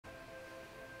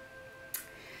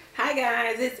Hi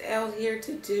guys, it's Elle here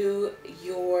to do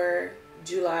your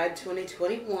July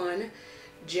 2021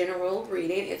 general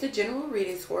reading. It's a general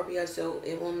reading, Scorpio, so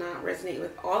it will not resonate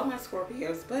with all of my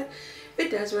Scorpios, but if it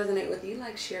does resonate with you,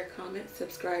 like, share, comment,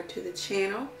 subscribe to the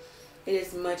channel. It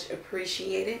is much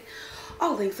appreciated.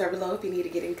 All links are below if you need to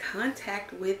get in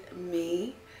contact with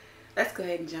me. Let's go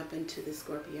ahead and jump into the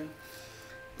Scorpio.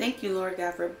 Thank you, Lord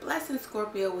God, for blessing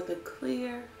Scorpio with a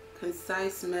clear,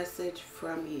 concise message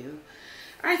from you.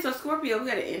 All right, so Scorpio, we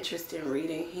got an interesting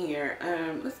reading here.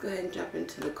 Let's go ahead and jump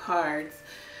into the cards.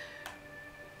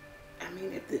 I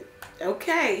mean, if the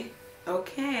okay,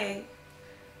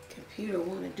 computer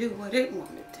want to do what it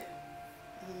want to do.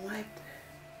 I don't like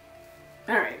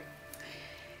that. All right.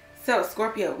 So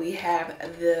Scorpio, we have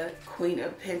the Queen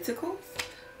of Pentacles.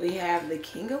 We have the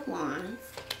King of Wands.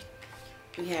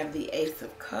 We have the Ace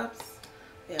of Cups.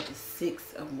 We have the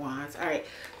Six of Wands. All right.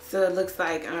 So it looks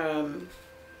like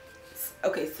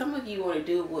okay, some of you want to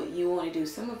do what you want to do.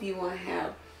 Some of you want to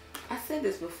have, I said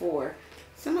this before,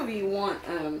 some of you want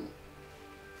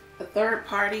a third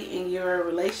party in your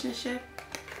relationship.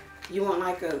 You want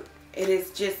like it is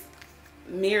just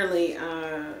merely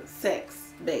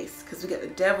sex based, because we got the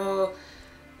Devil,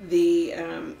 the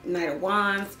Knight of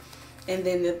Wands, and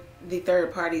then the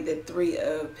third party, the Three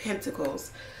of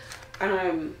Pentacles.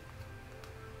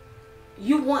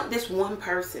 You want this one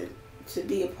person to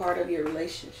be a part of your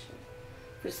relationship.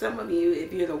 For some of you,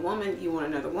 if you're the woman, you want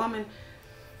another woman.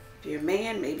 If you're a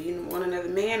man, maybe you want another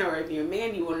man. Or if you're a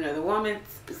man, you want another woman.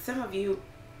 Some of you,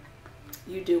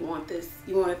 you do want this.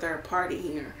 You want a third party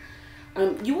here.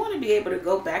 You want to be able to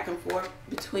go back and forth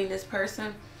between this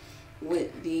person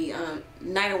with the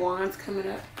Knight of Wands coming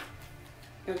up.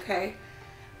 Okay?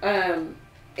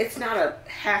 It's not a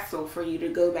hassle for you to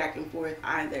go back and forth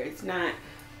either. It's not,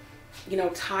 you know,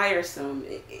 tiresome.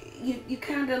 You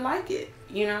kind of like it,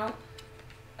 you know?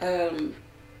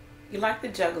 You like the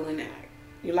juggling act.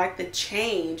 You like the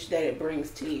change that it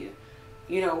brings to you.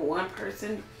 You know, one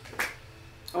person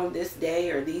on this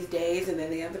day or these days, and then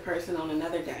the other person on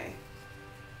another day.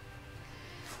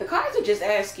 The cards are just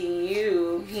asking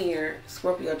you here,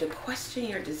 Scorpio, to question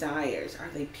your desires. Are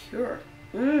they pure?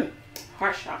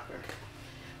 Heart chakra.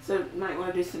 So you might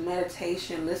want to do some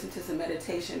meditation, listen to some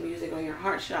meditation music on your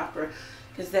heart chakra,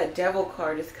 because that Devil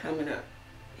card is coming up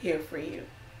here for you.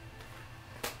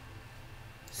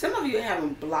 Some of you are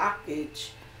having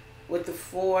blockage with the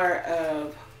Four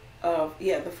of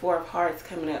Hearts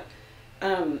coming up.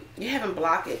 You're having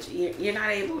blockage. You're not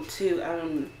able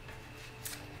to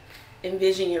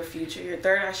envision your future. Your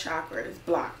third eye chakra is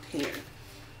blocked here.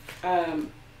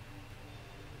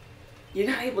 You're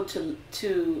not able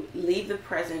to leave the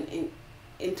present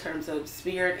in terms of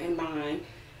spirit and mind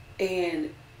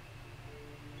and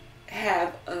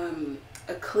have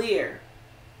a clear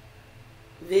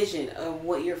vision of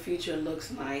what your future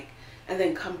looks like, and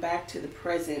then come back to the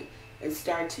present and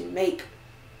start to make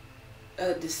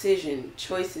a decision,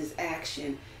 choices,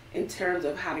 action in terms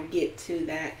of how to get to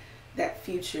that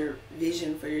future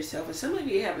vision for yourself. And some of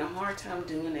you are having a hard time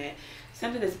doing that.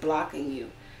 Something is blocking you,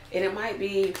 and it might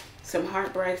be some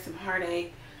heartbreak, some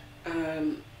heartache.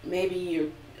 Maybe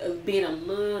you're being a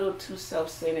little too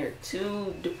self-centered,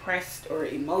 too depressed or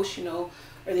emotional,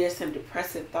 or there's some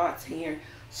depressive thoughts here.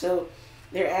 So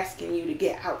they're asking you to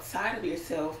get outside of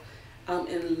yourself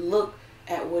and look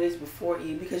at what is before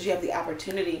you, because you have the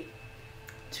opportunity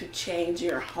to change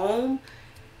your home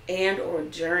and or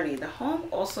journey. The home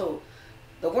also,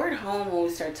 the word home, when we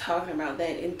start talking about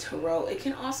that in tarot, it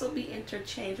can also be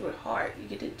interchanged with heart. You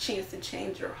get a chance to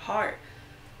change your heart,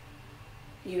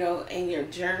 you know, and your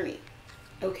journey.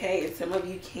 Okay, and some of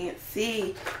you can't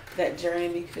see that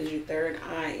journey because your third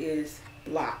eye is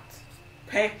blocked.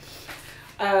 Okay.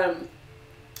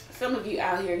 Some of you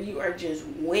out here, you are just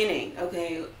winning,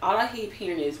 okay? All I keep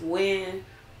hearing is win,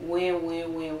 win,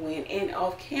 win, win, win. And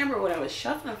off camera, when I was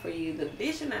shuffling for you, the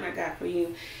vision that I got for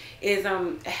you is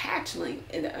a hatchling,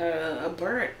 a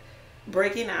bird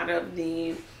breaking out of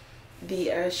the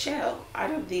shell, out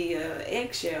of the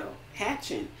eggshell,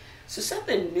 hatching. So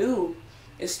something new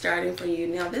is starting for you.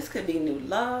 Now, this could be new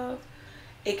love.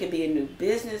 It could be a new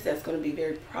business that's going to be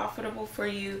very profitable for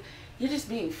you. You're just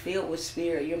being filled with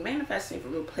spirit. You're manifesting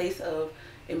from a place of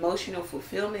emotional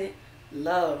fulfillment,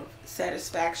 love,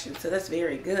 satisfaction. So that's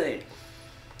very good.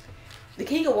 The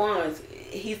King of Wands,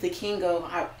 he's the king of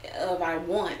I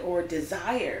want or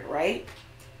desire, right?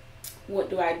 What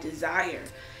do I desire?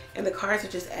 And the cards are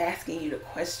just asking you to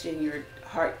question your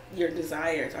heart, your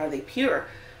desires. Are they pure?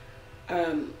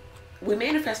 We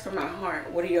manifest from our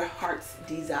heart. What are your heart's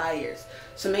desires?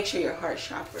 So make sure your heart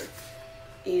chakra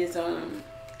is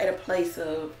at a place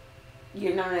of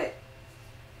you're not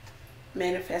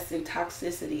manifesting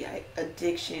toxicity,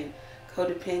 addiction,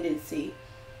 codependency.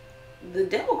 The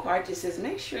devil card just says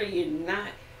make sure you're not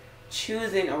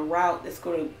choosing a route that's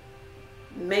going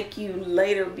to make you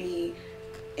later be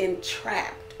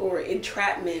entrapped or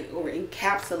entrapment or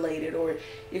encapsulated, or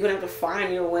you're going to have to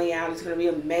find your way out. It's going to be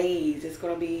a maze. It's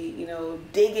going to be, you know,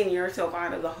 digging yourself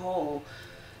out of the hole,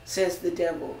 says the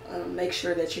devil. Make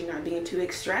sure that you're not being too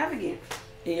extravagant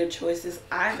in your choices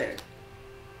either.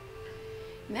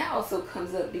 And that also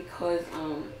comes up because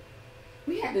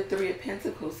we had the Three of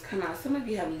Pentacles come out. Some of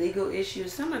you have legal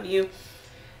issues. Some of you,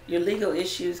 your legal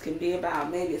issues can be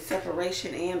about maybe a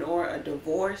separation and or a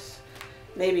divorce,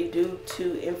 maybe due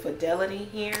to infidelity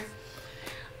here.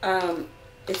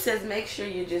 It says make sure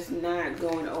you're just not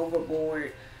going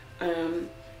overboard.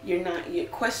 You're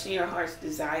questioning your heart's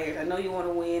desires. I know you want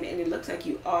to win, and it looks like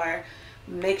you are.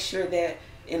 Make sure that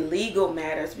in legal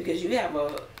matters, because you have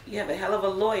a hell of a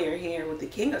lawyer here with the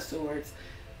King of Swords.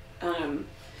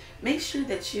 Make sure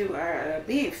that you are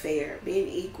being fair, being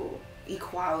equal,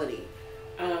 equality.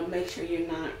 Make sure you're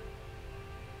not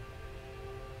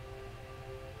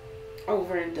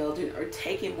overindulgent or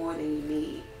taking more than you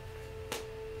need.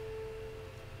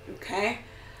 Okay.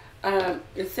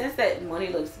 It says that money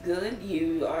looks good.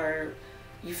 You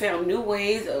found new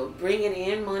ways of bringing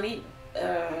in money,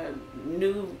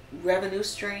 new revenue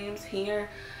streams here.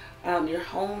 Your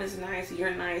home is nice.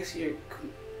 You're nice. You're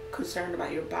concerned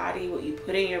about your body, what you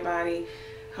put in your body,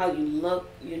 how you look.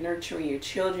 You're nurturing your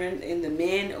children and the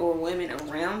men or women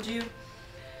around you.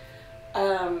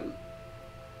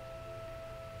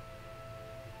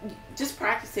 Just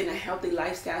practicing a healthy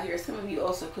lifestyle here. Some of you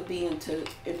also could be into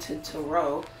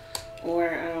tarot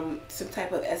or some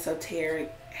type of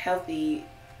esoteric healthy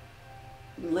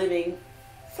living,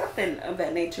 something of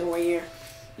that nature where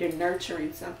you're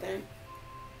nurturing something.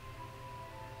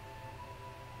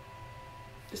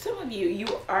 Some of you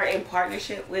are in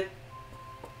partnership with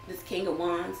this King of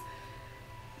Wands,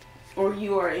 or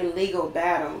you are in legal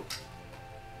battle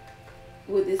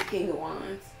with this King of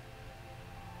Wands.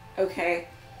 Okay.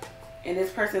 And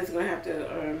this person is going to have to,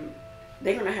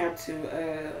 there's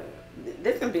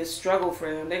going to be a struggle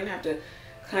for them. They're going to have to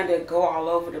kind of go all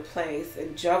over the place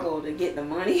and juggle to get the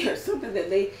money or something that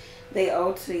they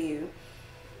owe to you.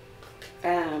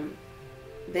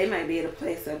 They might be at a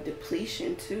place of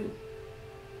depletion too.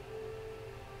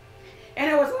 And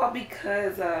it was all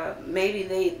because maybe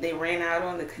they ran out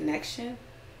on the connection.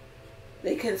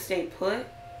 They couldn't stay put.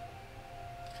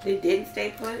 They didn't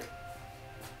stay put.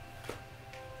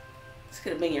 This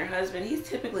could have been your husband. He's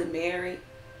typically married.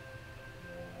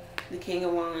 The King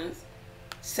of Wands.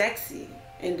 Sexy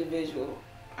individual.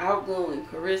 Outgoing.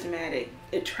 Charismatic.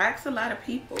 Attracts a lot of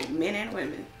people. Men and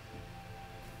women.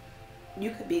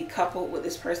 You could be coupled with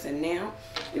this person now.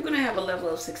 You're going to have a level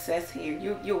of success here.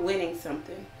 You're winning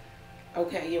something.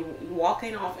 Okay, you're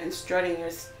walking off and strutting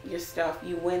your stuff.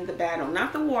 You win the battle.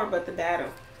 Not the war, but the battle.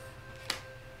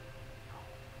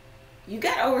 You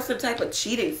got over some type of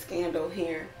cheating scandal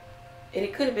here. And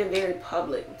it could have been very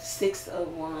public. Six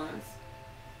of Wands.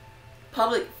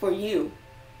 Public for you.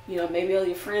 You know, maybe all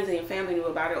your friends and your family knew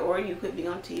about it. Or you could be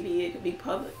on TV. It could be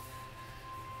public.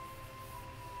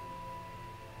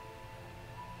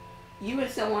 You and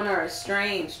someone are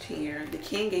estranged here. The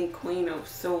King and Queen of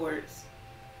Swords.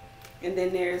 And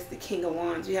then there's the King of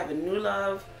Wands. You have a new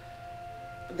love.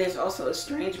 There's also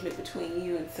estrangement between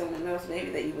you and someone else.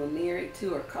 Maybe that you were married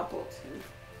to or coupled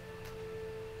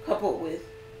to. Coupled with.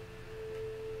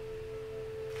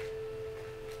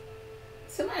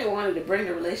 Somebody wanted to bring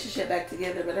the relationship back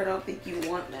together, but I don't think you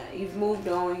want that. You've moved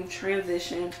on. You've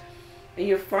transitioned. And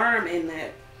you're firm in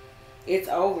that it's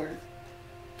over.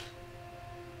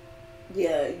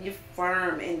 Yeah, you're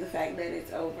firm in the fact that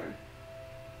it's over.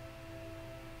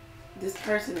 This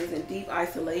person is in deep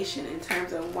isolation in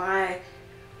terms of why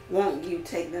won't you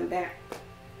take them back?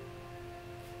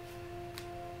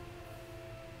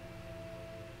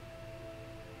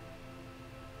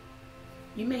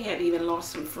 You may have even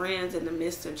lost some friends in the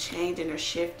midst of changing or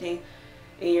shifting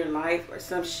in your life, or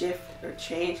some shift or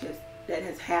change that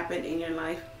has happened in your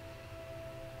life.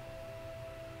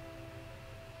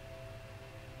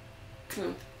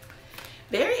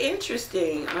 Very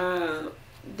interesting.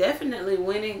 Definitely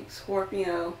winning,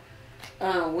 Scorpio.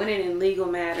 Winning in legal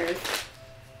matters.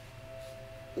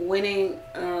 Winning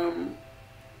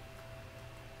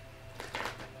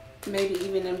maybe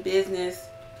even in business.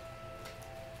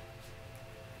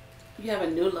 You have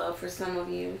a new love for some of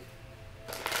you.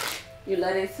 You're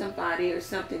letting somebody or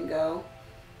something go.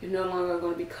 You're no longer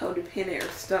going to be codependent or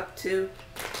stuck to.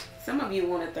 Some of you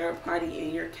want a third party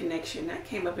in your connection. That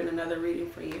came up in another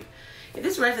reading for you. If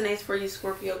this resonates for you,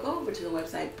 Scorpio, go over to the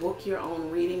website, book your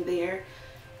own reading there.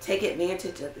 Take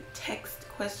advantage of the text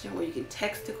question, where you can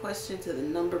text a question to the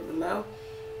number below.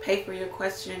 Pay for your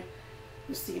question.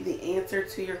 Receive the answer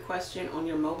to your question on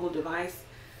your mobile device.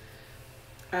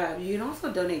 You can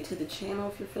also donate to the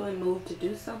channel if you're feeling moved to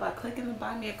do so by clicking the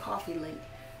Buy Me a Coffee link.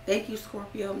 Thank you,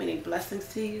 Scorpio. Many blessings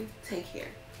to you. Take care.